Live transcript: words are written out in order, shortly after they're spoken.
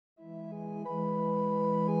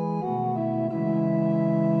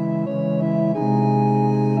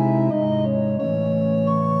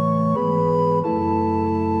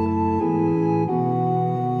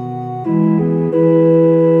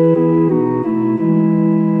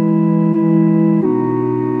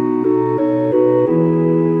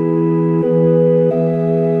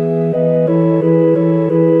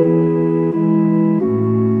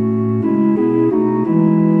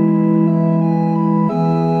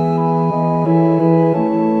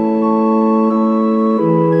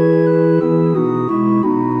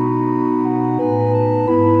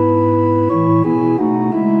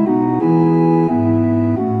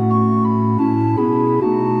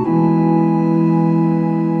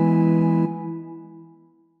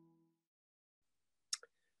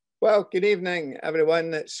Well, good evening,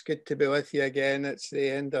 everyone. It's good to be with you again. It's the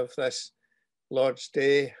end of this Lord's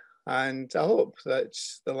Day, and I hope that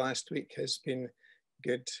the last week has been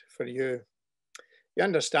good for you. You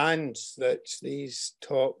understand that these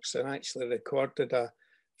talks are actually recorded a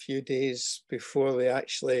few days before they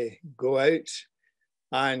actually go out.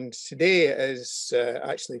 And today is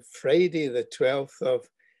actually Friday, the 12th of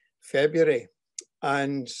February.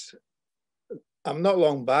 And I'm not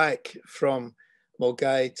long back from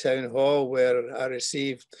Mulgai Town Hall, where I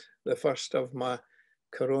received the first of my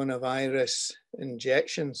coronavirus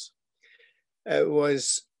injections. It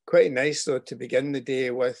was quite nice, though, to begin the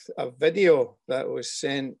day with a video that was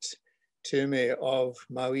sent to me of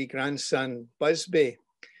my wee grandson, Busby,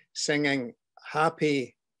 singing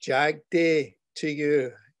Happy Jag Day to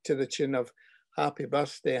you, to the tune of Happy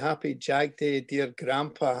Birthday, Happy Jag Day, dear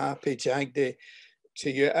Grandpa, Happy Jag Day to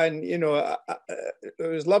you. And, you know, it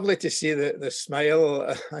was lovely to see the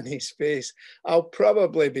smile on his face. I'll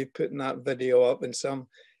probably be putting that video up in some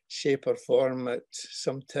shape or form at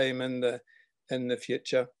some time in the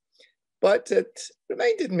future. But it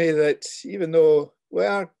reminded me that even though we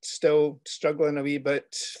are still struggling a wee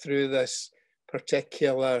bit through this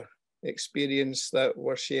particular experience that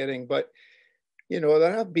we're sharing, but, you know,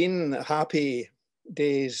 there have been happy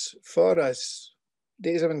days for us,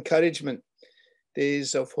 days of encouragement,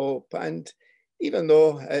 days of hope. And even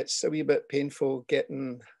though it's a wee bit painful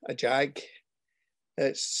getting a jag,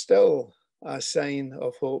 it's still a sign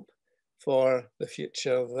of hope for the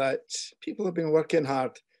future that people have been working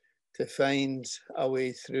hard to find a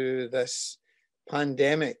way through this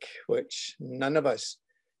pandemic, which none of us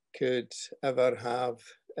could ever have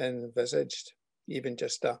envisaged, even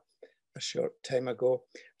just a short time ago.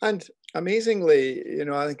 And amazingly, you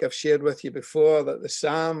know, I think I've shared with you before that the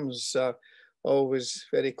Psalms are always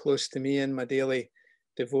very close to me in my daily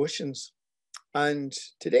devotions. And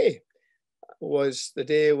today was the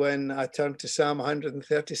day when I turned to Psalm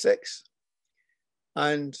 136.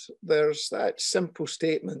 And there's that simple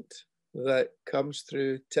statement that comes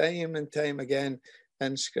through time and time again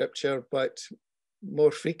in Scripture, but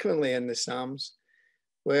more frequently in the Psalms,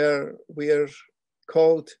 where we are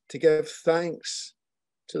called to give thanks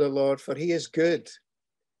to the Lord, for he is good.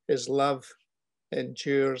 His love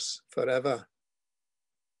endures forever.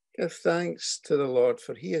 Give thanks to the Lord,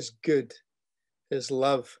 for he is good. His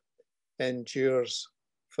love endures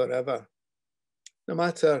forever. No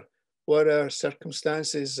matter what our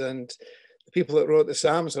circumstances, and the people that wrote the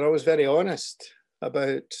Psalms are always very honest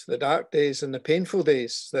about the dark days and the painful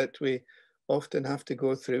days that we often have to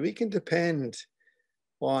go through, we can depend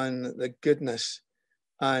on the goodness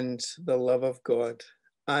and the love of God.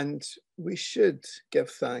 And we should give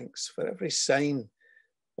thanks for every sign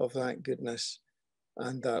of that goodness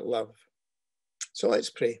and that love. So let's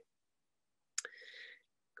pray.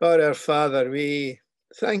 God, our Father, we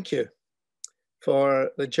thank you for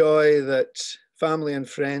the joy that family and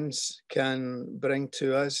friends can bring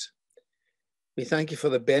to us. We thank you for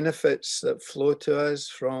the benefits that flow to us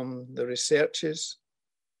from the researches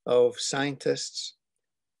of scientists.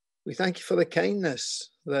 We thank you for the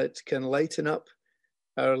kindness that can lighten up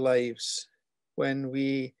our lives when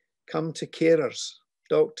we come to carers,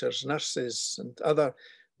 doctors, nurses, and other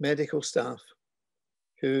medical staff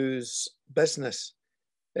whose business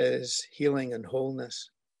is healing and wholeness.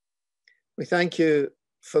 We thank you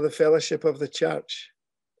for the fellowship of the church,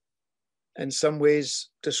 in some ways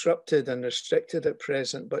disrupted and restricted at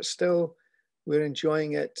present, but still we're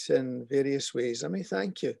enjoying it in various ways. And we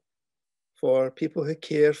thank you for people who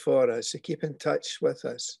care for us, who keep in touch with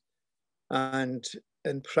us, and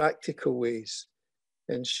in practical ways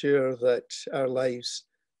ensure that our lives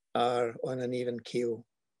are on an even keel.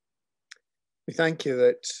 We thank you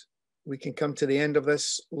that we can come to the end of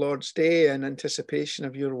this Lord's Day in anticipation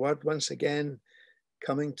of your word once again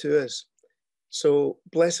coming to us. So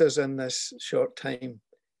bless us in this short time.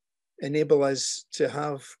 Enable us to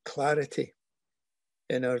have clarity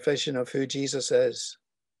in our vision of who Jesus is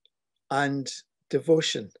and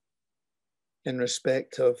devotion in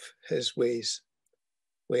respect of his ways.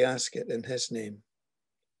 We ask it in his name.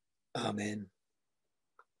 Amen.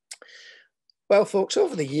 Well, folks,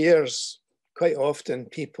 over the years, quite often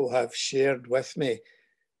people have shared with me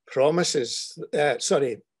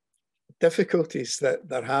difficulties that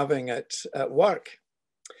they're having at work.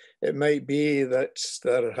 It might be that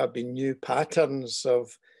there have been new patterns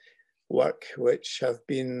of work which have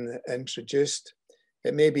been introduced.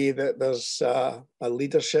 It may be that there's a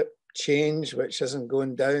leadership change which isn't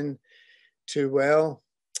going down too well.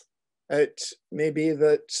 It may be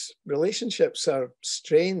that relationships are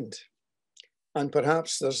strained, and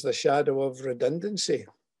perhaps there's the shadow of redundancy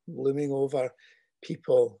looming over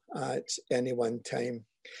people at any one time.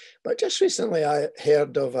 But just recently I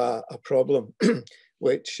heard of a problem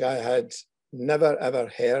which I had never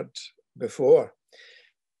ever heard before.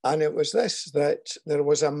 And it was this, that there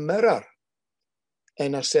was a mirror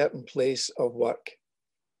in a certain place of work,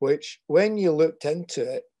 which when you looked into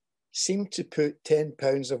it, seemed to put 10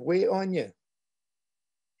 pounds of weight on you.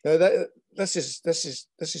 Now this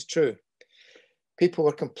is true. People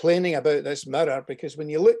were complaining about this mirror because when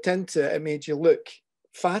you looked into it, it made you look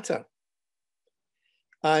fatter.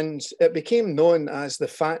 And it became known as the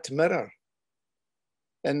fat mirror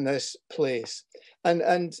in this place.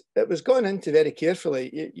 And it was gone into very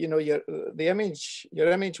carefully. You know, your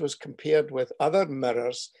image was compared with other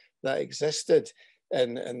mirrors that existed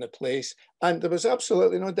in the place. And there was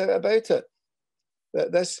absolutely no doubt about it,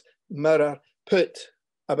 that this mirror put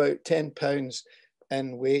about 10 pounds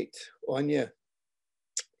in weight on you.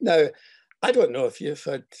 Now, I don't know if you've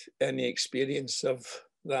had any experience of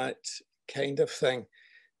that kind of thing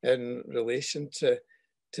in relation to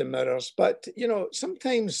mirrors, but you know,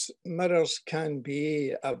 sometimes mirrors can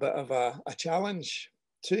be a bit of a challenge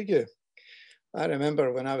to you. I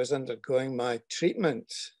remember when I was undergoing my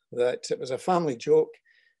treatment that it was a family joke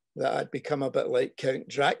that I'd become a bit like Count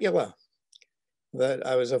Dracula, that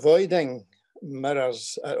I was avoiding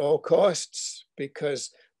mirrors at all costs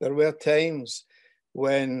because there were times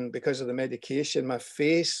when, because of the medication, my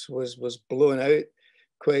face was blown out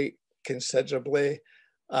quite considerably.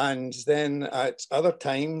 And then at other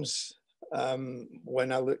times,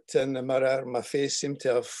 when I looked in the mirror, my face seemed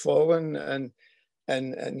to have fallen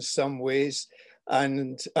in some ways.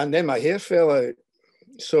 And then my hair fell out.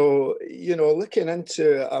 So, you know, looking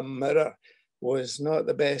into a mirror was not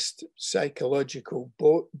the best psychological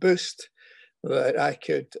boost that I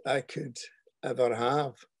could ever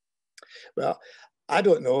have. Well, I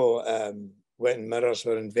don't know when mirrors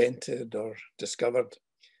were invented or discovered,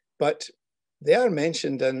 but they are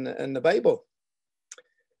mentioned in the Bible.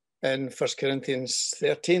 In 1 Corinthians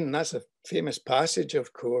 13, that's a famous passage,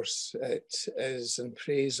 of course. It is in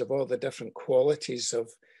praise of all the different qualities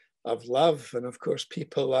of love. And of course,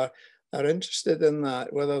 people are interested in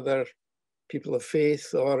that, whether they're people of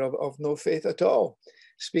faith or of no faith at all.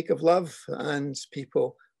 Speak of love and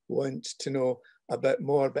people want to know a bit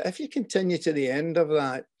more. But if you continue to the end of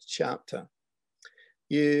that chapter,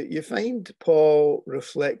 you find Paul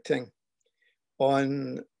reflecting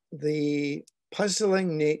on the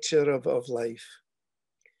puzzling nature of life.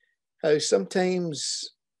 How sometimes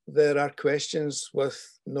there are questions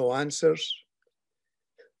with no answers.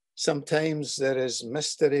 Sometimes there is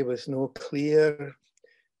mystery with no clear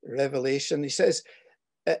revelation. He says,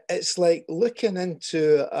 it's like looking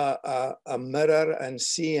into a mirror and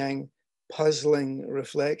seeing puzzling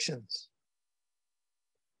reflections.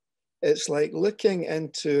 It's like looking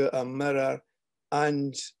into a mirror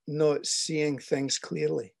and not seeing things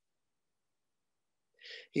clearly.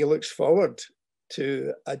 He looks forward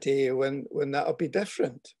to a day when that'll be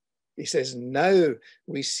different. He says, now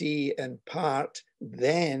we see in part,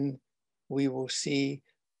 then we will see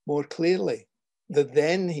more clearly. The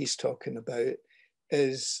then he's talking about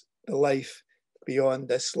is the life beyond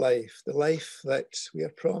this life, the life that we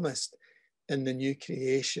are promised in the new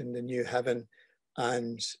creation, the new heaven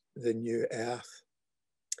and the new earth.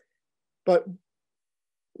 But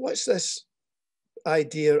what's this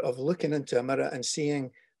idea of looking into a mirror and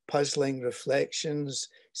seeing puzzling reflections,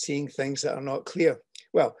 seeing things that are not clear?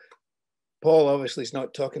 Well, Paul obviously is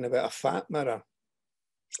not talking about a fat mirror.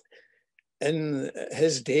 In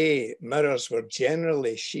his day, mirrors were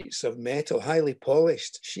generally sheets of metal, highly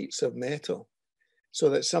polished sheets of metal, so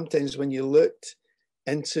that sometimes when you looked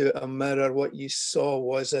into a mirror, what you saw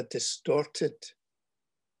was a distorted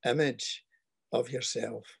image of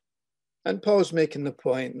yourself. And Paul's making the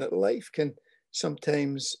point that life can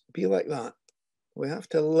sometimes be like that. We have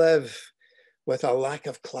to live with a lack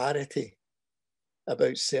of clarity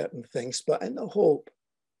about certain things, but in the hope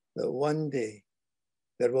that one day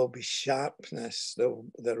there will be sharpness,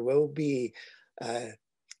 there will be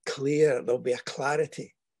clear, there'll be a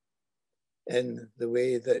clarity in the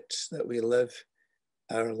way that we live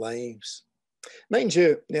our lives. Mind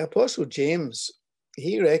you, the Apostle James,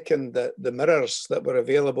 he reckoned that the mirrors that were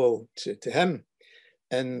available to him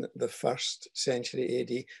in the 1st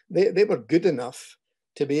century AD, they were good enough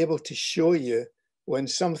to be able to show you when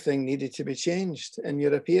something needed to be changed in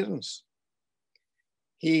your appearance.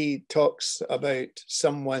 He talks about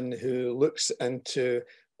someone who looks into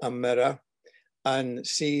a mirror and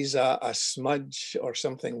sees a smudge or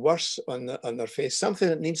something worse on their face, something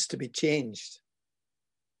that needs to be changed.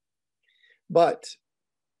 But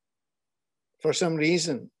for some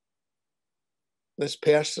reason, this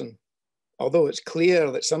person although it's clear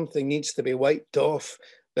that something needs to be wiped off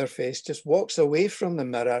their face, just walks away from the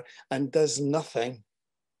mirror and does nothing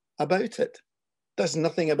about it, does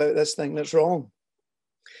nothing about this thing that's wrong.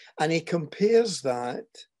 And he compares that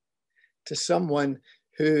to someone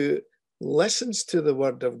who listens to the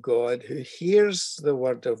word of God, who hears the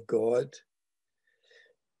word of God,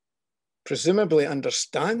 presumably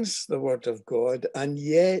understands the word of God, and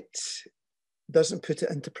yet doesn't put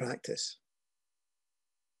it into practice.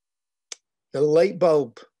 The light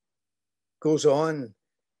bulb goes on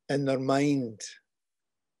in their mind.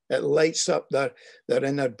 It lights up their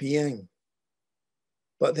inner being.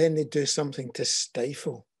 But then they do something to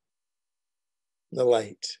stifle the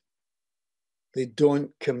light. They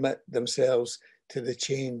don't commit themselves to the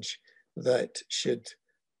change that should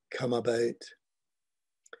come about.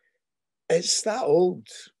 It's that old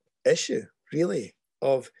issue, really,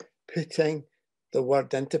 of putting the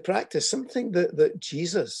word into practice, something that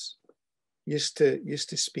Jesus used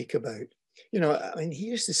to speak about. You know, I mean, he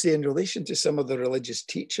used to say in relation to some of the religious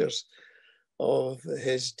teachers of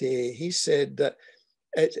his day, he said that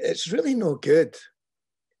it's really no good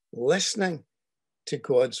listening to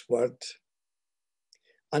God's word,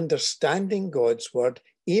 understanding God's word,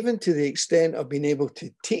 even to the extent of being able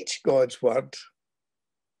to teach God's word,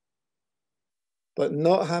 but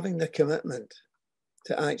not having the commitment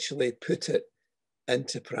to actually put it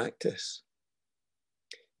into practice.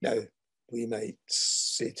 Now, we might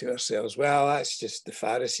say to ourselves, well, that's just the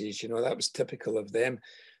Pharisees, you know, that was typical of them.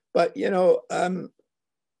 But, you know,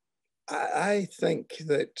 I think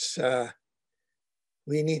that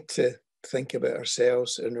we need to think about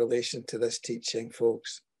ourselves in relation to this teaching,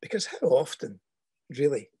 folks, because how often,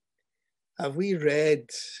 really, have we read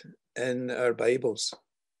in our Bibles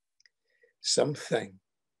something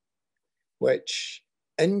which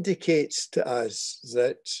indicates to us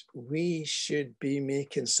that we should be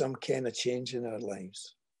making some kind of change in our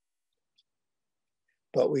lives,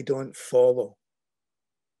 but we don't follow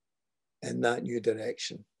in that new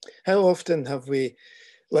direction? How often have we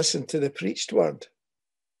listened to the preached word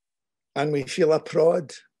and we feel a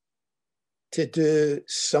prod to do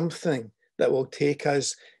something that will take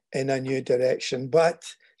us in a new direction, but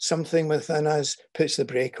something within us puts the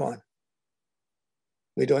brake on?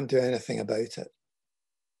 We don't do anything about it.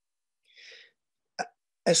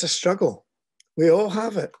 It's a struggle. We all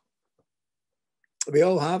have it. We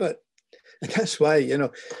all have it. And that's why, you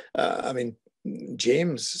know, I mean,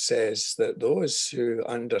 James says that those who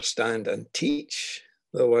understand and teach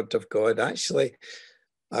the word of God actually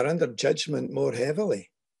are under judgment more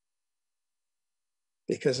heavily.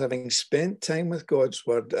 Because having spent time with God's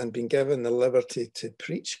word and been given the liberty to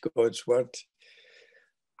preach God's word,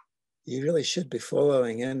 you really should be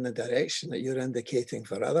following in the direction that you're indicating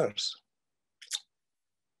for others.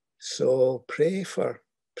 So pray for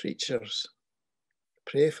preachers.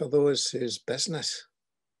 Pray for those whose business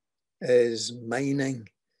is mining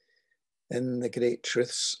in the great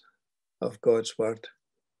truths of God's word.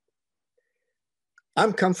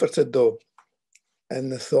 I'm comforted, though, in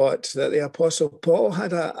the thought that the Apostle Paul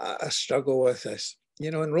had a struggle with this.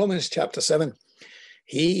 You know, in Romans chapter 7,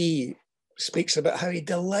 he speaks about how he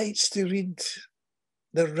delights to read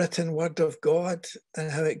the written word of God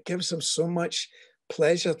and how it gives him so much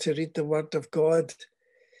pleasure to read the word of God.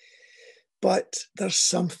 But there's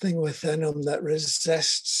something within him that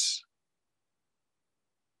resists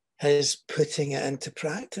his putting it into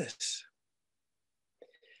practice.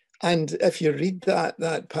 And if you read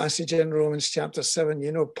that passage in Romans chapter 7,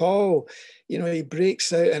 you know, Paul, you know, he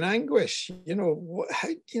breaks out in anguish.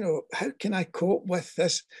 How can I cope with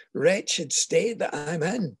this wretched state that I'm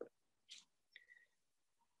in?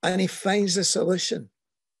 And he finds a solution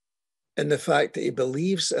in the fact that he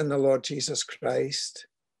believes in the Lord Jesus Christ.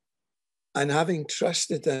 And having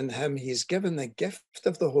trusted in him, he's given the gift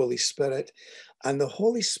of the Holy Spirit. And the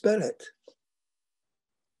Holy Spirit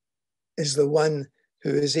is the one who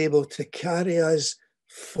is able to carry us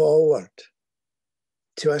forward,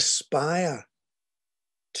 to aspire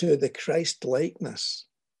to the Christ likeness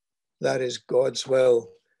that is God's will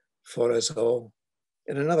for us all.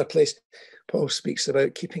 In another place, Paul speaks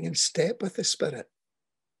about keeping in step with the Spirit.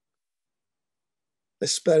 The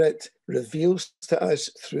Spirit reveals to us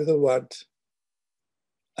through the word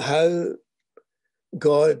how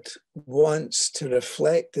God wants to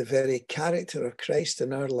reflect the very character of Christ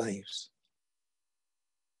in our lives.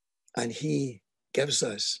 And he gives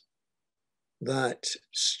us that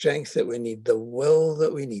strength that we need, the will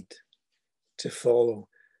that we need to follow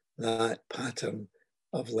that pattern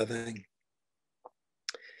of living.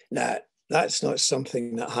 Now, that's not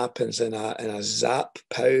something that happens in a zap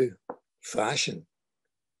pow fashion.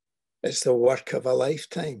 It's the work of a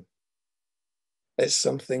lifetime. It's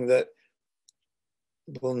something that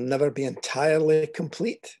will never be entirely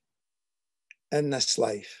complete in this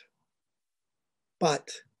life. But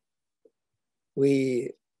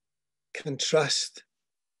we can trust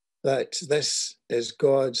that this is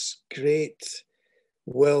God's great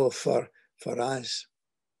will for us.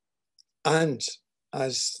 And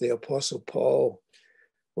as the Apostle Paul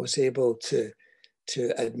was able to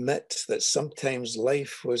admit that sometimes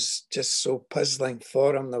life was just so puzzling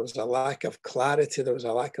for him, there was a lack of clarity, there was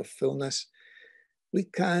a lack of fullness, we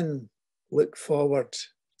can look forward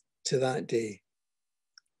to that day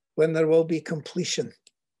when there will be completion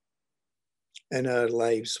in our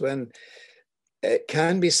lives, when it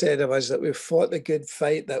can be said of us that we've fought the good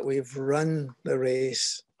fight, that we've run the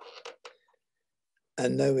race,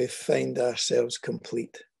 and now we find ourselves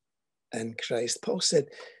complete in Christ. Paul said,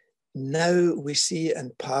 now we see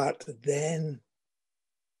in part, then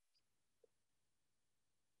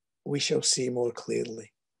we shall see more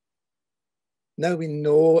clearly. Now we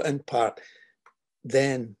know in part,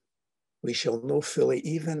 then we shall know fully,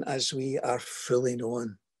 even as we are fully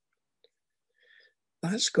known.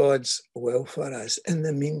 That's God's will for us. In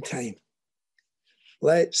the meantime,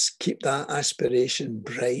 let's keep that aspiration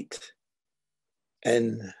bright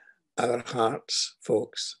in our hearts,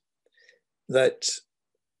 folks, that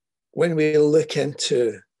when we look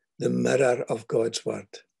into the mirror of God's word,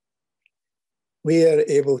 we are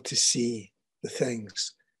able to see the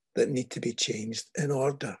things that need to be changed in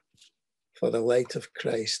order for the light of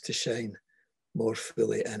Christ to shine more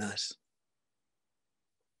fully in us.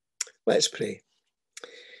 Let's pray.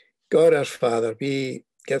 God our Father, we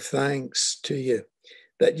give thanks to you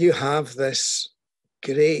that you have this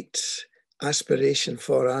great aspiration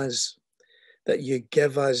for us, that you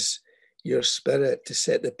give us your Spirit to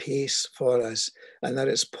set the pace for us, and that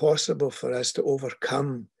it's possible for us to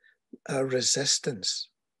overcome our resistance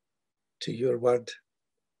to your word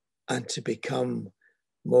and to become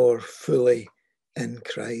more fully in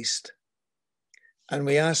Christ. And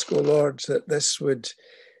we ask, O Lord, that this would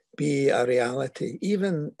be a reality,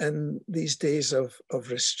 even in these days of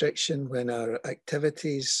restriction, when our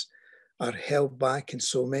activities are held back in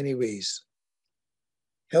so many ways.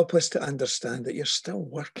 Help us to understand that you're still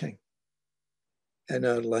working in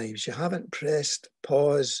our lives. You haven't pressed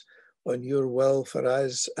pause on your will for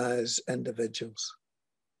us as individuals.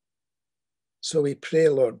 So we pray,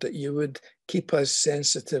 Lord, that you would keep us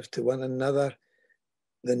sensitive to one another,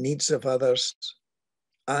 the needs of others,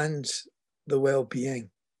 and the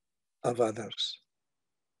well-being of others.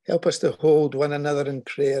 Help us to hold one another in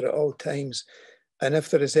prayer at all times. And if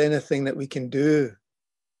there is anything that we can do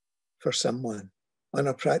for someone on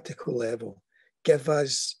a practical level, give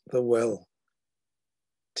us the will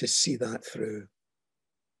to see that through.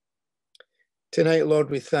 Tonight, Lord,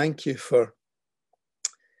 we thank you for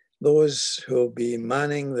those who will be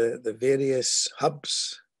manning the various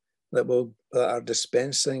hubs that are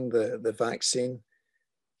dispensing the vaccine.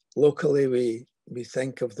 Locally, we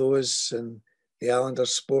think of those in the Allender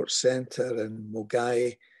Sports Centre and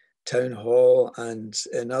Mogai Town Hall and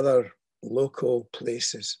in other local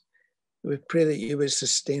places. We pray that you would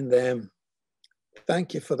sustain them.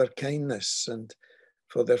 Thank you for their kindness and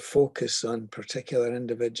for their focus on particular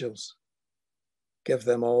individuals. Give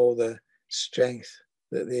them all the strength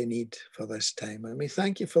that they need for this time. And we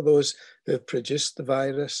thank you for those who have produced the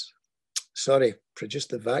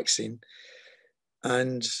vaccine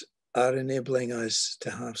and are enabling us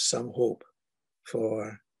to have some hope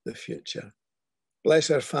for the future.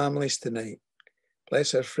 Bless our families tonight.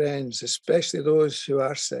 Bless our friends, especially those who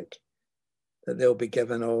are sick, that they'll be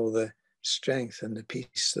given all the strength and the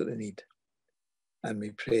peace that they need. And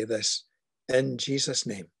we pray this in Jesus'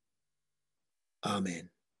 name. Amen.